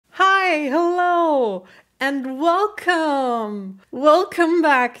Hi, hello, and welcome! Welcome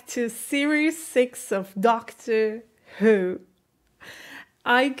back to Series 6 of Doctor Who.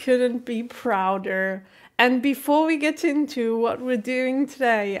 I couldn't be prouder. And before we get into what we're doing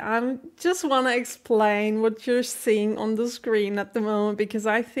today, I just want to explain what you're seeing on the screen at the moment, because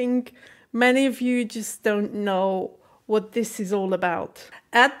I think many of you just don't know what this is all about.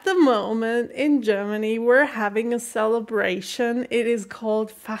 At the moment in Germany, we're having a celebration. It is called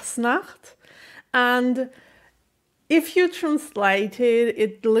Fastnacht. And if you translate it,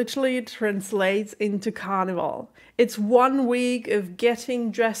 it literally translates into carnival. It's 1 week of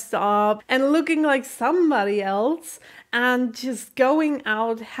getting dressed up and looking like somebody else and just going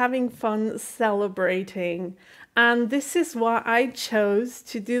out, having fun, celebrating. And this is why I chose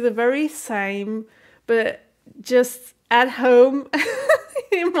to do the very same, but just at home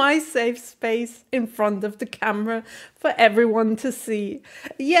in my safe space in front of the camera for everyone to see.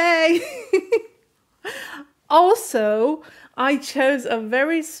 Yay! Also, I chose a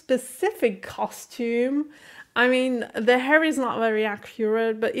very specific costume. I mean, the hair is not very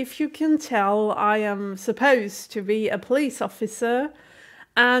accurate, but if you can tell, I am supposed to be a police officer,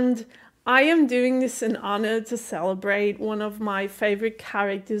 and I am doing this in honor to celebrate one of my favorite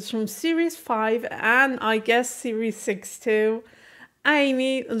characters from Series 5 and I guess Series 6 too,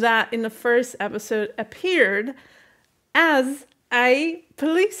 Amy, that in the first episode appeared as a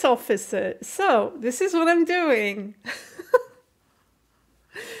police officer. So this is what I'm doing.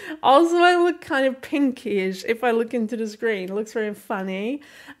 Also, I look kind of pinkish if I look into the screen. It looks very funny.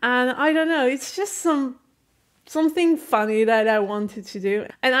 And I don't know, it's just something funny that I wanted to do.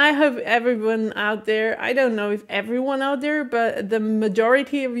 And I hope everyone out there, I don't know if everyone out there, but the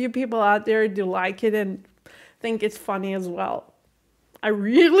majority of you people out there do like it and think it's funny as well. I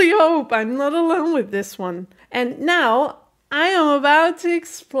really hope I'm not alone with this one. And now I am about to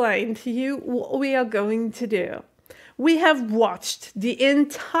explain to you what we are going to do. We have watched the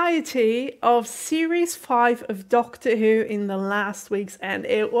entirety of Series 5 of Doctor Who in the last weeks, and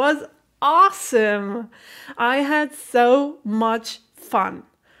it was awesome. I had so much fun.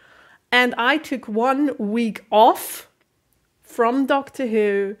 And I took 1 week off from Doctor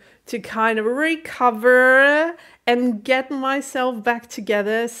Who to kind of recover and get myself back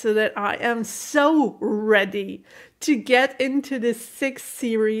together so that I am so ready to get into this 6th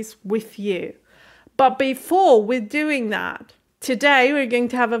series with you. But before we're doing that, today we're going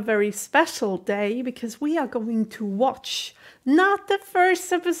to have a very special day because we are going to watch not the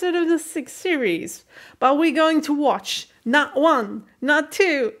first episode of the 6th series, but we're going to watch not 1, not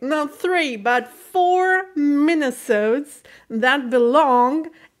 2, not 3, but 4 minisodes that belong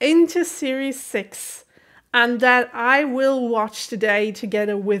into Series 6 and that I will watch today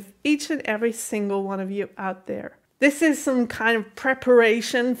together with each and every single one of you out there. This is some kind of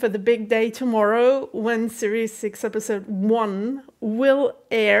preparation for the big day tomorrow when Series 6 episode 1 will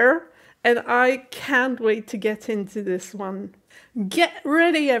air, and I can't wait to get into this one. Get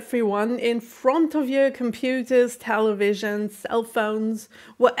ready, everyone, in front of your computers, televisions, cell phones,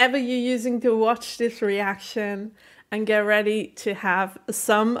 whatever you're using to watch this reaction, and get ready to have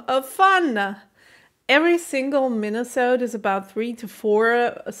some fun. Every single minisode is about 3 to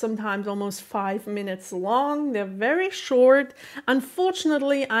 4, sometimes almost 5 minutes long. They're very short.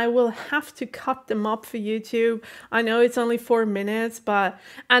 Unfortunately, I will have to cut them up for YouTube. I know it's only 4 minutes,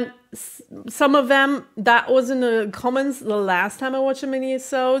 and some of them, that was in the comments the last time I watched a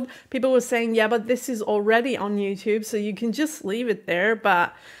minisode. People were saying, yeah, but this is already on YouTube, so you can just leave it there.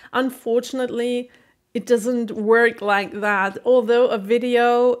 But unfortunately, it doesn't work like that. Although a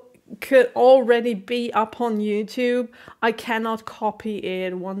video could already be up on YouTube, I cannot copy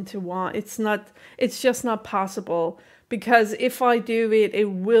it one-to-one. It's just not possible, because if I do it, it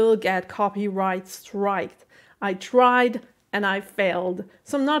will get copyright striked. I tried and I failed,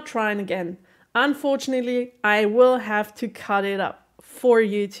 so I'm not trying again. Unfortunately, I will have to cut it up for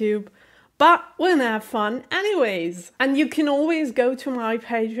YouTube, but we're gonna have fun anyways. And you can always go to my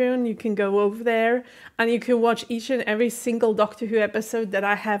Patreon, you can go over there and you can watch each and every single Doctor Who episode that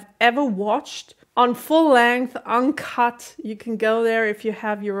I have ever watched on full length, uncut. You can go there if you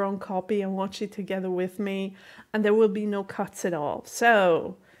have your own copy and watch it together with me, and there will be no cuts at all.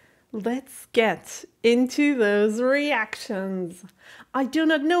 So let's get into those reactions. I do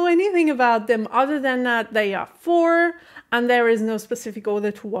not know anything about them other than that they are 4 and there is no specific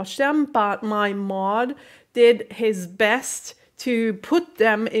order to watch them, but my mod did his best to put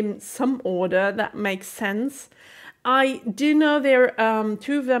them in some order that makes sense. I do know there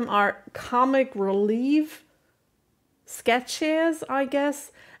 2 of them are comic relief sketches, I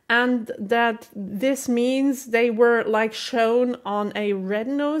guess, and that this means they were like shown on a Red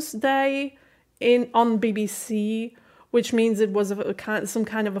Nose Day on BBC, which means it was some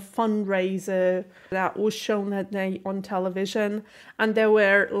kind of a fundraiser that was shown that day on television, and there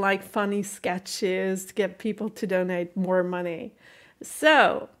were like funny sketches to get people to donate more money.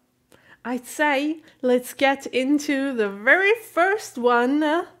 So I'd say let's get into the very first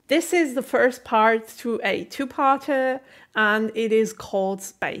one. This is the first part to a two-parter, and it is called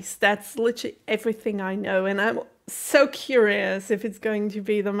Space. That's literally everything I know, and I'm so curious if it's going to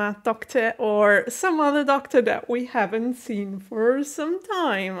be the Math Doctor or some other doctor that we haven't seen for some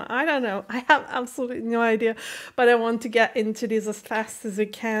time. I don't know. I have absolutely no idea, but I want to get into this as fast as I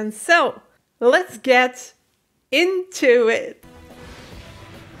can. So let's get into it.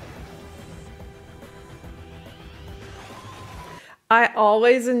 I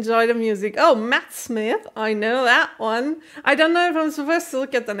always enjoy the music. Oh, Matt Smith. I know that one. I don't know if I'm supposed to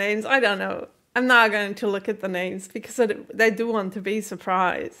look at the names. I don't know. I'm not going to look at the names because I do want to be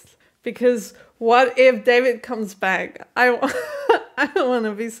surprised. Because what if David comes back? I don't want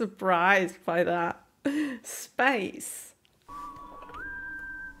to be surprised by that. Space.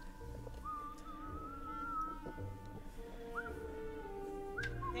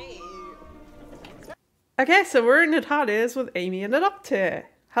 Okay, so we're in the TARDIS with Amy and the Doctor.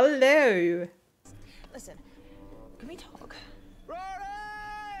 Hello. Listen, can we talk? Rory!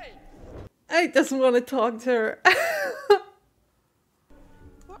 I doesn't want to talk to her.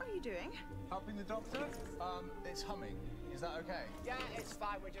 What are you doing? Helping the doctor? It's humming. Is that okay? Yeah, it's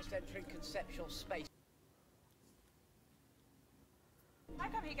fine. We're just entering conceptual space. How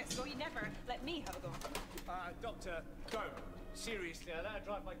come he gets to go? You never let me have a go. Doctor, don't. Seriously, I let her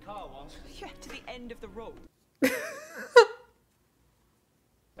drive my car once. Yeah, to the end of the road. Expected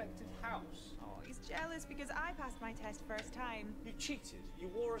house. Oh, he's jealous because I passed my test first time. You cheated. You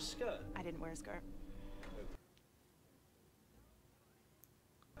wore a skirt. I didn't wear a skirt.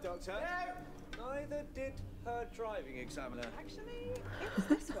 Doctor? No. Neither did her driving examiner. Actually, it was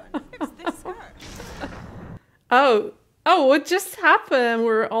this one. It was this skirt. Oh, what just happened?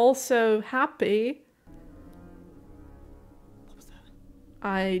 We're all so happy. What was that?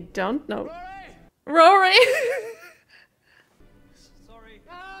 I don't know. Rory! Rory! Sorry.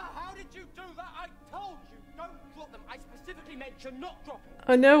 How did you do that? I told you, don't drop them. I specifically mentioned not dropping them.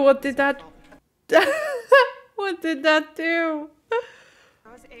 Oh no, what did that... What did that do?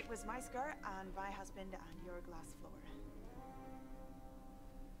 It was my skirt and my husband and your glass floor.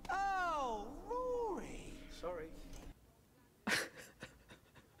 Oh, Rory! Sorry.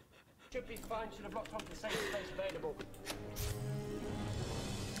 Should be fine. Should have locked onto the same space available.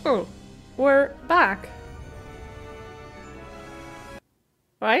 Oh, we're back.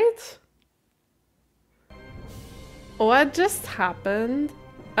 Right? What just happened?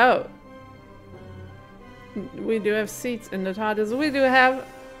 Oh. We do have seats in the TARDIS. We do have...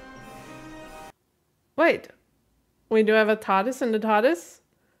 Wait. We do have a TARDIS in the TARDIS?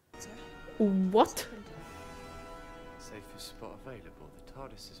 What? Safest spot available. The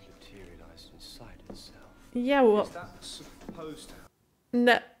TARDIS has materialized inside itself. Yeah, well... Is that supposed to?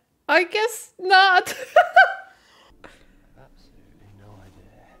 No. I guess not. Absolutely no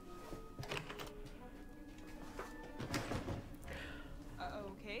idea.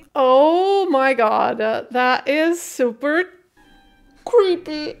 Okay. Oh my god. That is super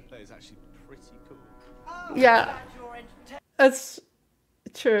creepy. That is actually pretty cool. Oh, Yeah. glad you're entertained. That's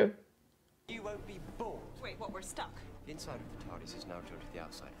true. You won't be bored. Wait, what? We're stuck. The inside of the TARDIS is now joined to the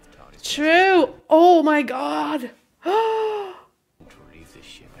outside of the TARDIS. True. Oh my god. To leave this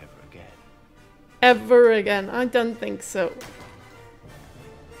ship ever again. Ever again. I don't think so.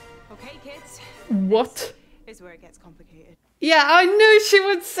 Okay, kids. What? This is where it gets complicated. Yeah, I knew she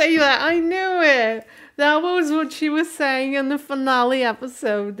would say that. I knew it. That was what she was saying in the finale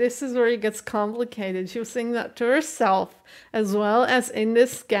episode. This is where it gets complicated. She was saying that to herself as well as in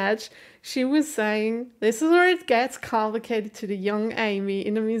this sketch. She was saying, this is where it gets complicated to the young Amy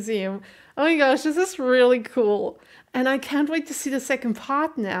in the museum. Oh my gosh, this is really cool. And I can't wait to see the second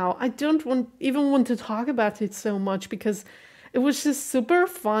part now. I don't even want to talk about it so much because it was just super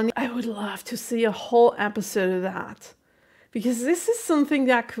fun. I would love to see a whole episode of that. Because this is something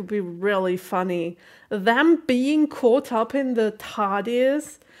that could be really funny. Them being caught up in the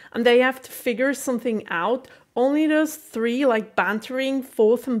TARDIS and they have to figure something out. Only those three like bantering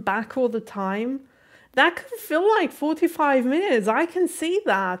forth and back all the time. That could feel like 45 minutes. I can see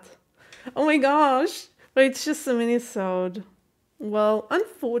that. Oh my gosh. But it's just a minisode. Well,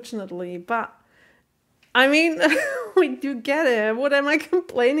 unfortunately, but I mean, we do get it. What am I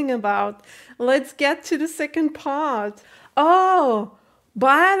complaining about? Let's get to the second part. Oh,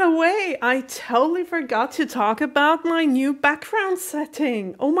 By the way, I totally forgot to talk about my new background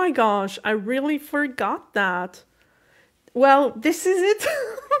setting. Oh my gosh, I really forgot that. Well, this is it.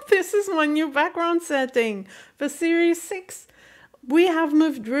 This is my new background setting for Series 6. We have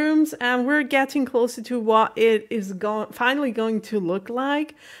moved rooms and we're getting closer to what it is finally going to look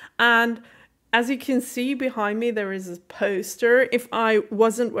like. And as you can see behind me, there is a poster. If I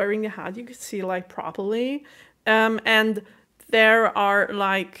wasn't wearing a hat, you could see like properly. And there are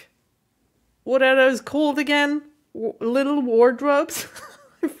like, what are those called again? Little wardrobes.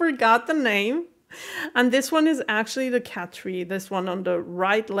 I forgot the name. And this one is actually the cat tree. This one on the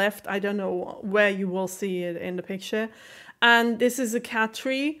right, left. I don't know where you will see it in the picture. And this is a cat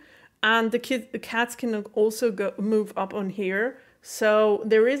tree. And the cats can also move up on here. So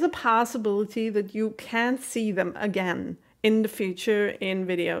there is a possibility that you can see them again in the future in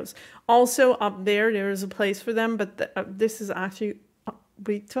videos. Also up there is a place for them, but this is actually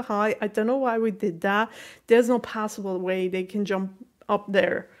way too high. I don't know why we did that. There's no possible way they can jump up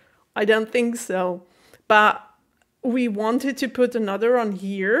there. I don't think so. But we wanted to put another on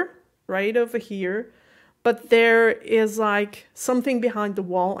here, right over here. But there is like something behind the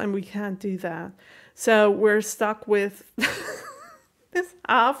wall and we can't do that. So we're stuck with this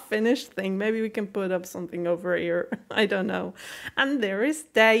half-finished thing. Maybe we can put up something over here. I don't know. And there is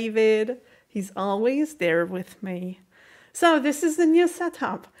David. He's always there with me. So this is the new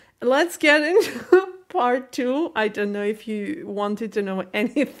setup. Let's get into part 2. I don't know if you wanted to know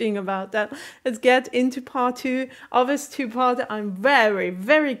anything about that. Let's get into part 2 of this 2-part. I'm very,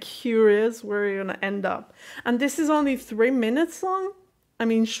 very curious where you're gonna end up. And this is only 3 minutes long. I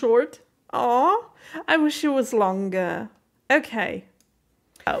mean short. Aw, I wish it was longer. Okay.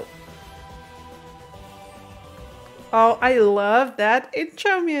 Oh, I love that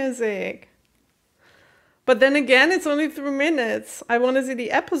intro music. But then again, it's only 3 minutes. I want to see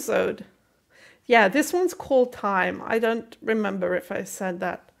the episode. Yeah, this one's called Time. I don't remember if I said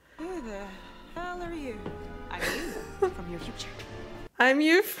that. Who the hell are you? I'm you from your future. I'm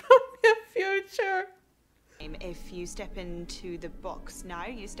you from your future. If you step into the box now,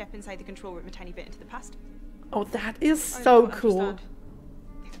 you step inside the control room a tiny bit into the past. Oh, that is I so don't cool. understand.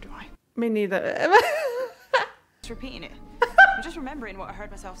 Neither do I. Me neither. Just repeating it. I'm just remembering what I heard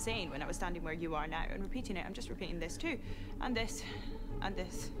myself saying when I was standing where you are now and repeating it. I'm just repeating this too. And this. And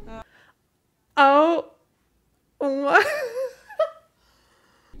this. Oh. What?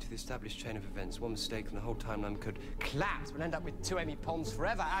 To the established chain of events, one mistake and the whole timeline could collapse. We'll end up with 2 Emmy Ponds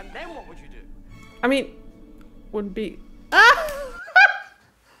forever. And then what would you do? I mean, would be... Ah!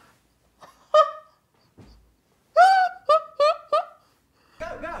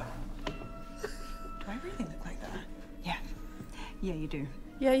 Go, go! Do I really look like that? Yeah. Yeah, you do.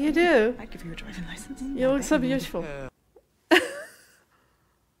 Yeah, you do. I'd give you a driving license. You look so beautiful.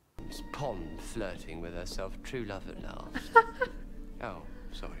 Miss Pond flirting with herself. True love at last. Oh,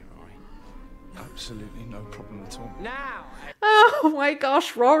 sorry, Rory. Absolutely no problem at all. Now! Oh my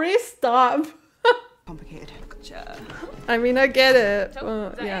gosh, Rory, stop. Complicated. Gotcha. I mean, I get it. So,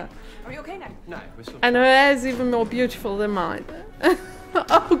 is that Yeah. it? Are you okay now? No, we're still... And her is even more beautiful than mine.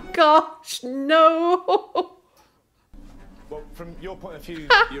 Oh gosh, no. Well, from your point of view,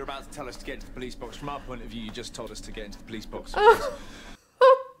 you're about to tell us to get into the police box. From our point of view, you just told us to get into the police box.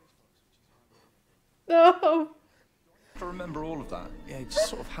 No. To remember all of that. Yeah, it just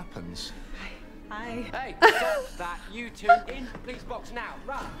sort of happens. Hi. Hey, stop that, you two. In the police box now,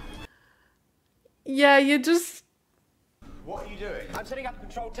 run! Yeah, you just... What are you doing? I'm setting up a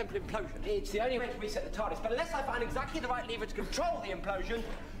control temple implosion. It's the only way to reset the TARDIS, but unless I find exactly the right lever to control the implosion...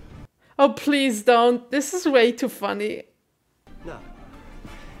 Oh, please don't. This is way too funny. No.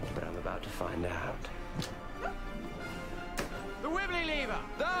 But I'm about to find out. The wibbly lever!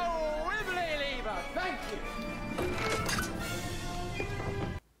 The wibbly lever! Thank you!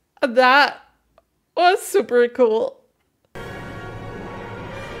 That was super cool.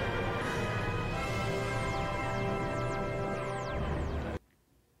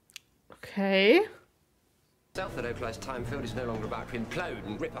 Okay. Self, the localized time field is no longer about to implode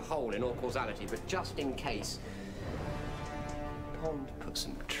and rip a hole in all causality, but just in case, Pond put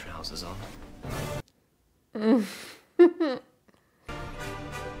some trousers on.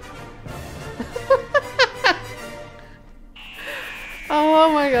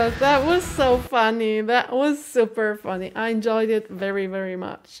 Oh my god, that was so funny. That was super funny. I enjoyed it very, very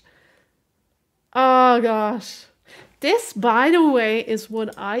much. Oh gosh. This, by the way, is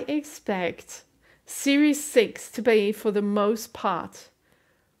what I expect Series 6 to be for the most part.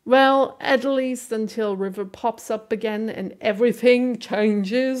 Well, at least until River pops up again and everything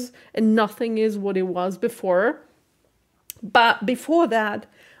changes and nothing is what it was before. But before that,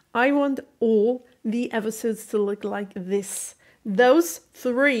 I want all the episodes to look like this. Those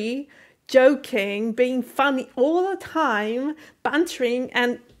three joking, being funny all the time, bantering,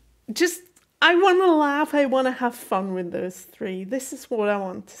 and just, I want to laugh, I want to have fun with those three. This is what I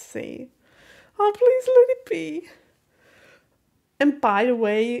want to see. Oh, please let it be. And by the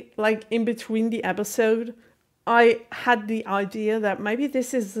way, like in between the episode, I had the idea that maybe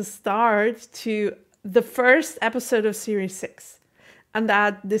this is the start to the first episode of Series 6. And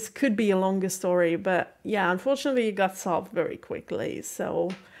that this could be a longer story. But yeah, unfortunately it got solved very quickly. So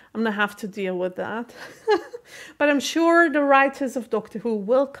I'm going to have to deal with that. But I'm sure the writers of Doctor Who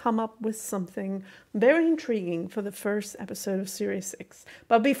will come up with something very intriguing for the first episode of Series 6.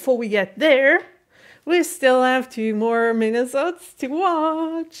 But before we get there, we still have 2 more Minisodes to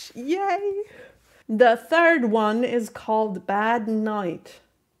watch. Yay! The third one is called Bad Night.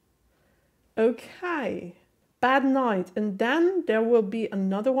 Okay. Bad Night. And then there will be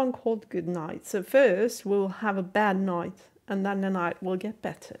another one called Good Night. So first we'll have a bad night. And then the night will get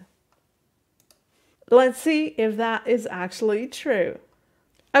better. Let's see if that is actually true.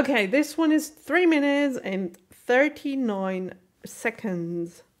 Okay, this one is 3 minutes and 39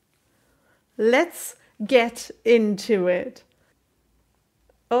 seconds. Let's get into it.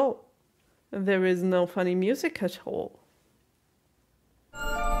 Oh, there is no funny music at all.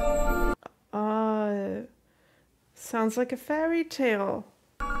 Sounds like a fairy tale.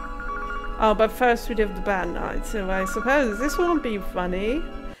 Oh, but first we have the bad night, so I suppose this won't be funny.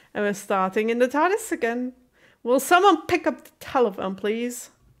 And we're starting in the TARDIS again. Will someone pick up the telephone,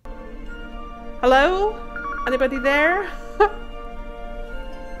 please? Hello? Anybody there?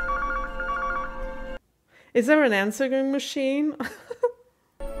 Is there an answering machine?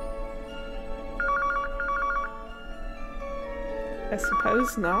 I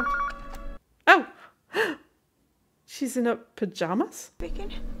suppose not. Oh! She's in her pajamas?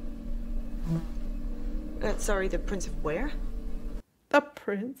 Speaking? Sorry, the Prince of where? The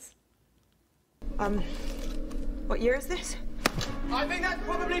Prince. What year is this? I think that's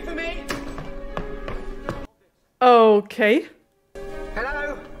probably for me. Okay.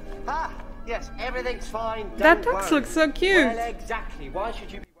 Hello? Ah, yes, everything's fine. That Don't duck worry. looks so cute. Well, exactly. Why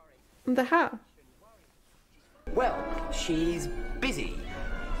should you be worried? The hat. Well, she's busy.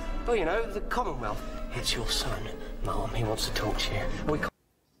 Well, you know, the Commonwealth. It's your son, Mom. He wants to talk to you. We can't.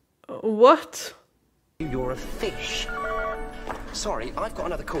 What? You're a fish. Sorry, I've got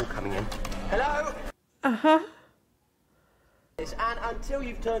another call coming in. Hello? Uh-huh. And until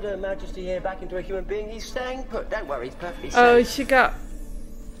you've turned Her Majesty here back into a human being, he's staying put. Don't worry, he's perfectly safe. Oh, she got...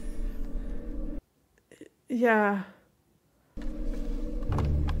 Yeah.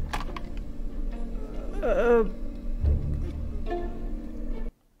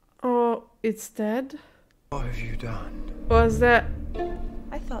 Oh, it's dead? What have you done? Was that...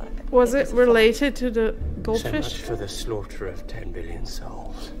 I thought... Was it related to the So goldfish? much for the slaughter of 10 billion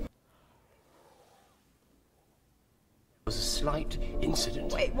souls. It was a slight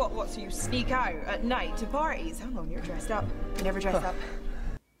incident. Wait, what, so you sneak out at night to parties? Hang on, you're dressed up. You never dress up.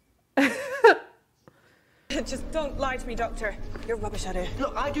 Just don't lie to me, Doctor. You're rubbish at it.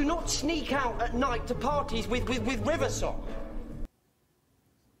 Look, I do not sneak out at night to parties with River Song.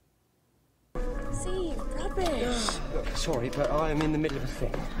 See, rubbish. Look, sorry, but I am in the middle of a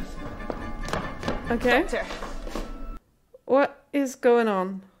thing. Okay. Doctor, What is going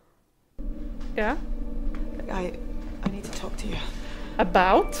on? Yeah? I need to talk to you.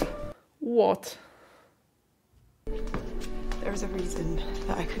 About? What? There was a reason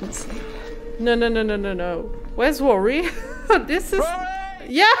that I couldn't sleep. No. Where's Rory? This is... Rory!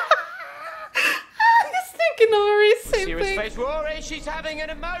 Yeah! He's thinking of Rory, same Serious thing. face, Rory, she's having an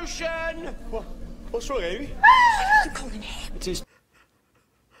emotion! What's wrong, Amy? You calling him? It is...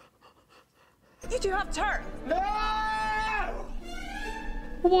 You do have turn. No!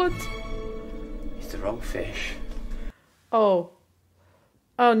 What? It's the wrong fish. Oh.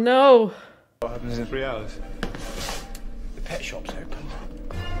 Oh no. What happens in 3 hours? The pet shop's open.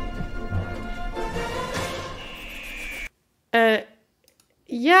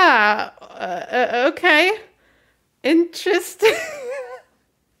 Yeah. Okay. Interesting.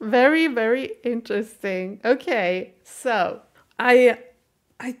 Very, very interesting. Okay. So, I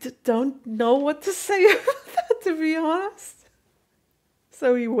don't know what to say about that, to be honest.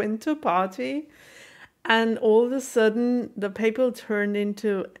 So he went to a party and all of a sudden the people turned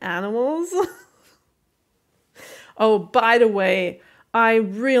into animals. Oh, by the way, I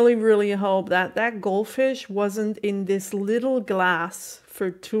really, really hope that that goldfish wasn't in this little glass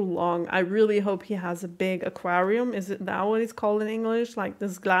for too long. I really hope he has a big aquarium. Is it that what it's called in English? Like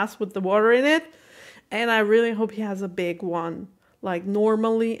this glass with the water in it? And I really hope he has a big one, like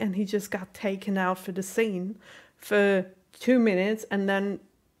normally, and he just got taken out for the scene for 2 minutes and then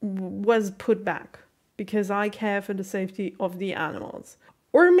was put back because I care for the safety of the animals.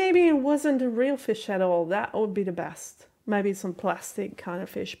 Or maybe it wasn't a real fish at all. That would be the best. Maybe some plastic kind of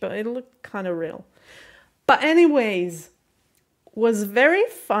fish, but it looked kind of real. But anyways, was very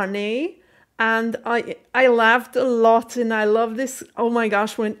funny. And I laughed a lot, and I love this. Oh my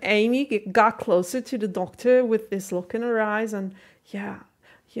gosh, when Amy got closer to the doctor with this look in her eyes, and yeah,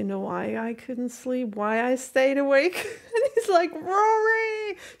 you know why I couldn't sleep, why I stayed awake. And he's like,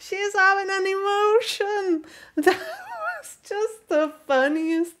 Rory, she's having an emotion. That was just the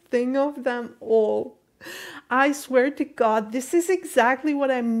funniest thing of them all. I swear to God, this is exactly what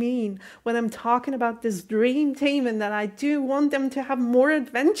I mean when I'm talking about this dream team and that I do want them to have more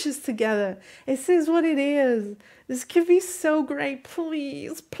adventures together. This is what it is. This could be so great.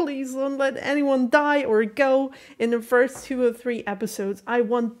 Please, please don't let anyone die or go in the first 2 or 3 episodes. I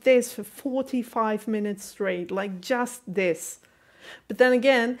want this for 45 minutes straight, like just this. But then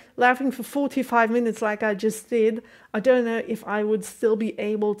again, laughing for 45 minutes like I just did, I don't know if I would still be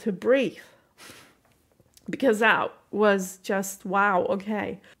able to breathe. Because that was just wow,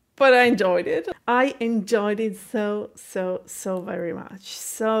 okay. But I enjoyed it. I enjoyed it so very much.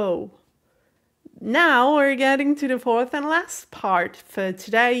 So now we're getting to the 4th and last part for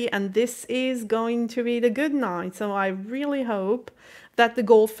today, and this is going to be the good night. So I really hope that the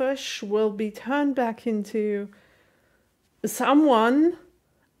goldfish will be turned back into someone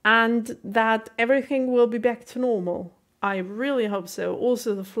and that everything will be back to normal. I really hope so.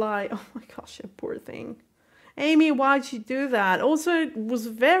 Also the fly, oh my gosh, you poor thing. Amy, why'd you do that? Also, it was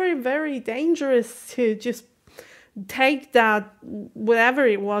very, very dangerous to just take that, whatever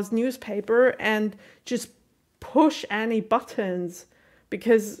it was, newspaper and just push any buttons.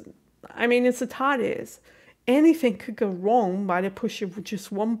 Because, I mean, it's a TARDIS. Anything could go wrong by the push of just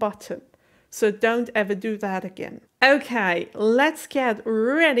one button. So don't ever do that again. Okay, let's get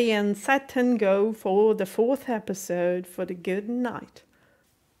ready and set and go for the 4th episode for the good night.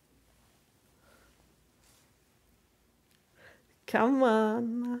 Come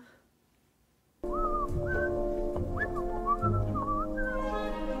on.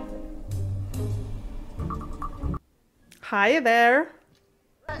 Hi there.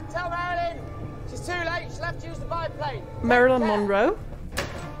 Tell Marilyn she's too late. She'll have to use the biplane. Marilyn Monroe.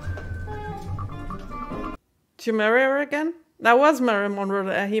 Did you marry her again? That was Marilyn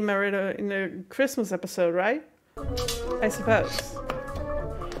Monroe. He married her in the Christmas episode, right? I suppose.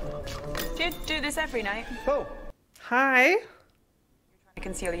 Do you do this every night? Oh. Hi. I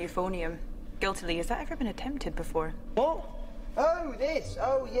conceal euphonium guiltily. Has that ever been attempted before? What? Oh, this.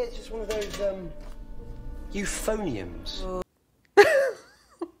 Oh, yeah, it's just one of those, euphoniums.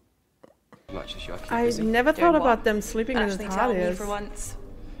 Much as you keep I busy. never thought Doing about what? them sleeping in the Actually, tell me TARDIS. for once.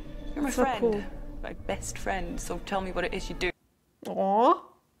 You're my So friend. cool. My best friend, so tell me what it is you do. Aww.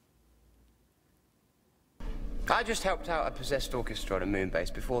 I just helped out a possessed orchestra on a moon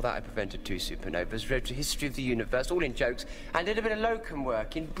base. Before that, I prevented 2 supernovas, wrote a history of the universe, all in jokes, and did a bit of locum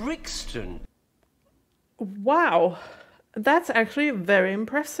work in Brixton. Wow. That's actually very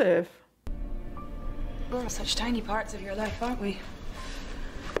impressive. We're all such tiny parts of your life, aren't we?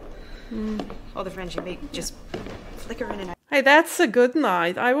 All the friends you make just flicker in and out. Hey, that's a good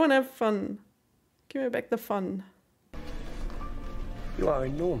night. I want to have fun. Give me back the fun. You are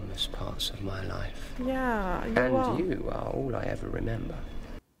enormous parts of my life. Yeah, you And are. you are all I ever remember.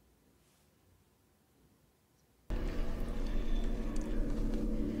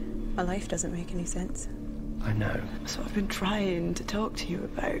 My life doesn't make any sense. I know. That's what I've been trying to talk to you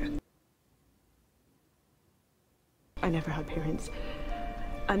about. I never had parents.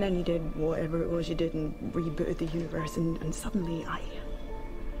 And then you did whatever it was you did and rebooted the universe, and suddenly I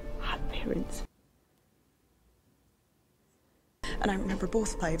had parents. And I remember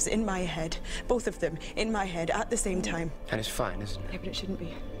both lives in my head, both of them in my head at the same time. And it's fine, isn't Yeah, it? but it shouldn't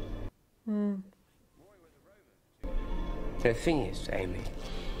be. The thing is, Amy,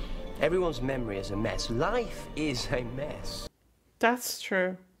 everyone's memory is a mess. Life is a mess. That's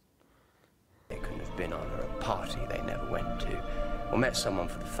true. They couldn't have been on a party they never went to, or met someone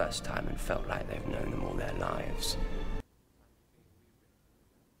for the first time and felt like they've known them all their lives.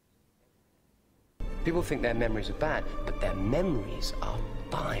 People think their memories are bad, but their memories are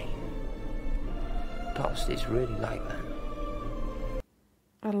fine. Past is really like that.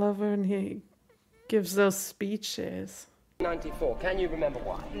 I love when he gives those speeches. 94, can you remember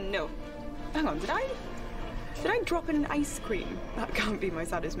why? No. Hang on, did I drop in an ice cream? That can't be my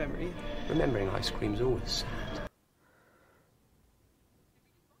saddest memory. Remembering ice cream's always sad.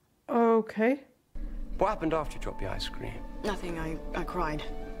 Okay. What happened after you dropped the ice cream? Nothing, I cried.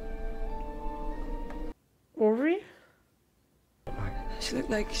 Rory? She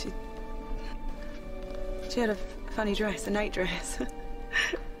looked like she had a funny dress, a night dress.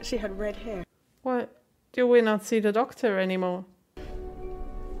 She had red hair. What? Do we not see the doctor anymore?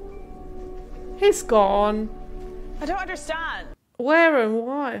 He's gone. I don't understand. Where and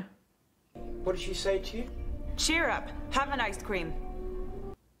why? What did she say to you? Cheer up. Have an ice cream.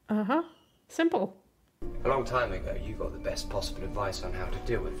 Uh-huh. Simple. A long time ago, you got the best possible advice on how to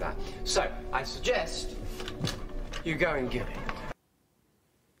deal with that. So, I suggest you go and give it.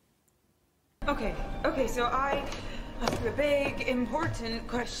 Okay, so I asked you a big, important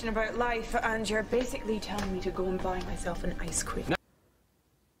question about life, and you're basically telling me to go and buy myself an ice cream. No.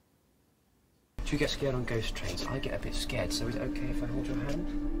 Do you get scared on ghost trains? I get a bit scared, so is it okay if I hold your hand?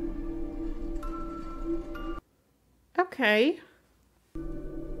 Okay.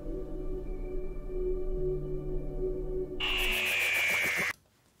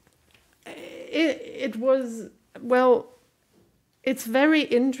 It was, well, it's very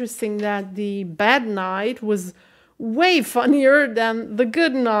interesting that the bad night was way funnier than the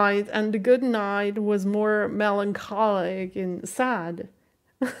good night, and the good night was more melancholic and sad.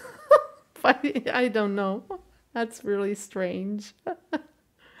 But I don't know. That's really strange.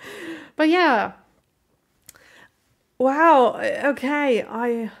 But yeah. Wow,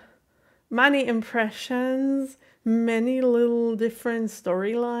 okay, many impressions, many little different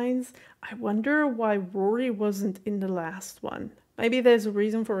storylines. I wonder why Rory wasn't in the last one. Maybe there's a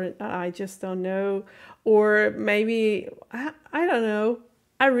reason for it that I just don't know. Or maybe, I don't know.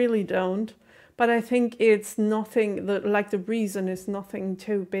 I really don't. But I think it's nothing, like the reason is nothing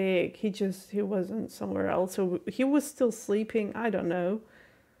too big. He wasn't somewhere else. So he was still sleeping, I don't know.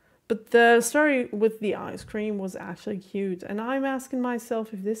 But the story with the ice cream was actually cute. And I'm asking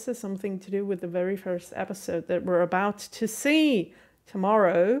myself if this is something to do with the very first episode that we're about to see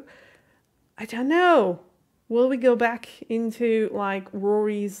tomorrow. I don't know. Will we go back into like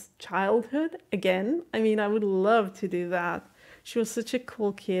Rory's childhood again? I mean, I would love to do that. She was such a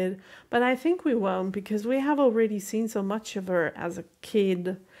cool kid. But I think we won't, because we have already seen so much of her as a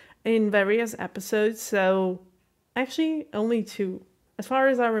kid in various episodes. So actually only 2. As far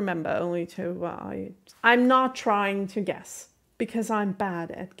as I remember, only 2. I'm not trying to guess, because I'm bad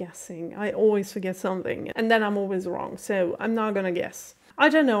at guessing. I always forget something, and then I'm always wrong. So I'm not gonna guess. I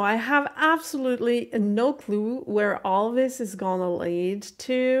don't know. I have absolutely no clue where all this is gonna lead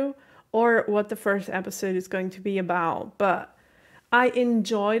to, or what the first episode is going to be about. But I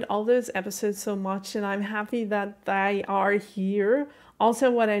enjoyed all those episodes so much, and I'm happy that they are here.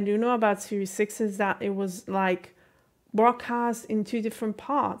 Also, what I do know about Series 6 is that it was like broadcast in 2 different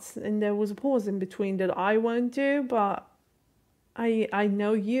parts, and there was a pause in between that I won't do, but I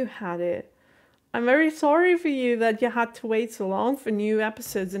know you had it. I'm very sorry for you that you had to wait so long for new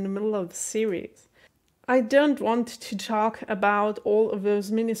episodes in the middle of the series. I don't want to talk about all of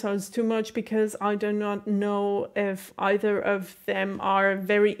those minisodes too much, because I do not know if either of them are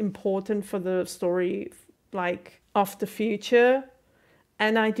very important for the story, like, of the future.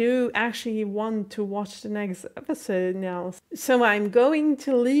 And I do actually want to watch the next episode now. So I'm going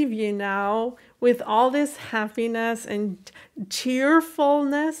to leave you now with all this happiness and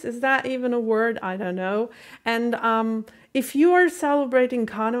cheerfulness. Is that even a word? I don't know. And if you are celebrating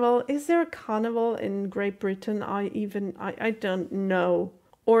Carnival, is there a Carnival in Great Britain? I don't know.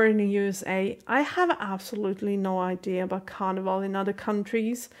 Or in the USA. I have absolutely no idea about Carnival in other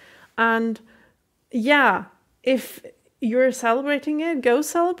countries. And yeah, if you're celebrating it, go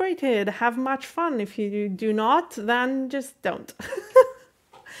celebrate it. Have much fun. If you do not, then just don't.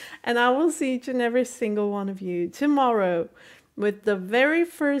 And I will see each and every single one of you tomorrow with the very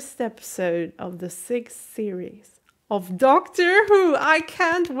first episode of the 6th series of Doctor Who. I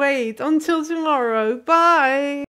can't wait until tomorrow. Bye.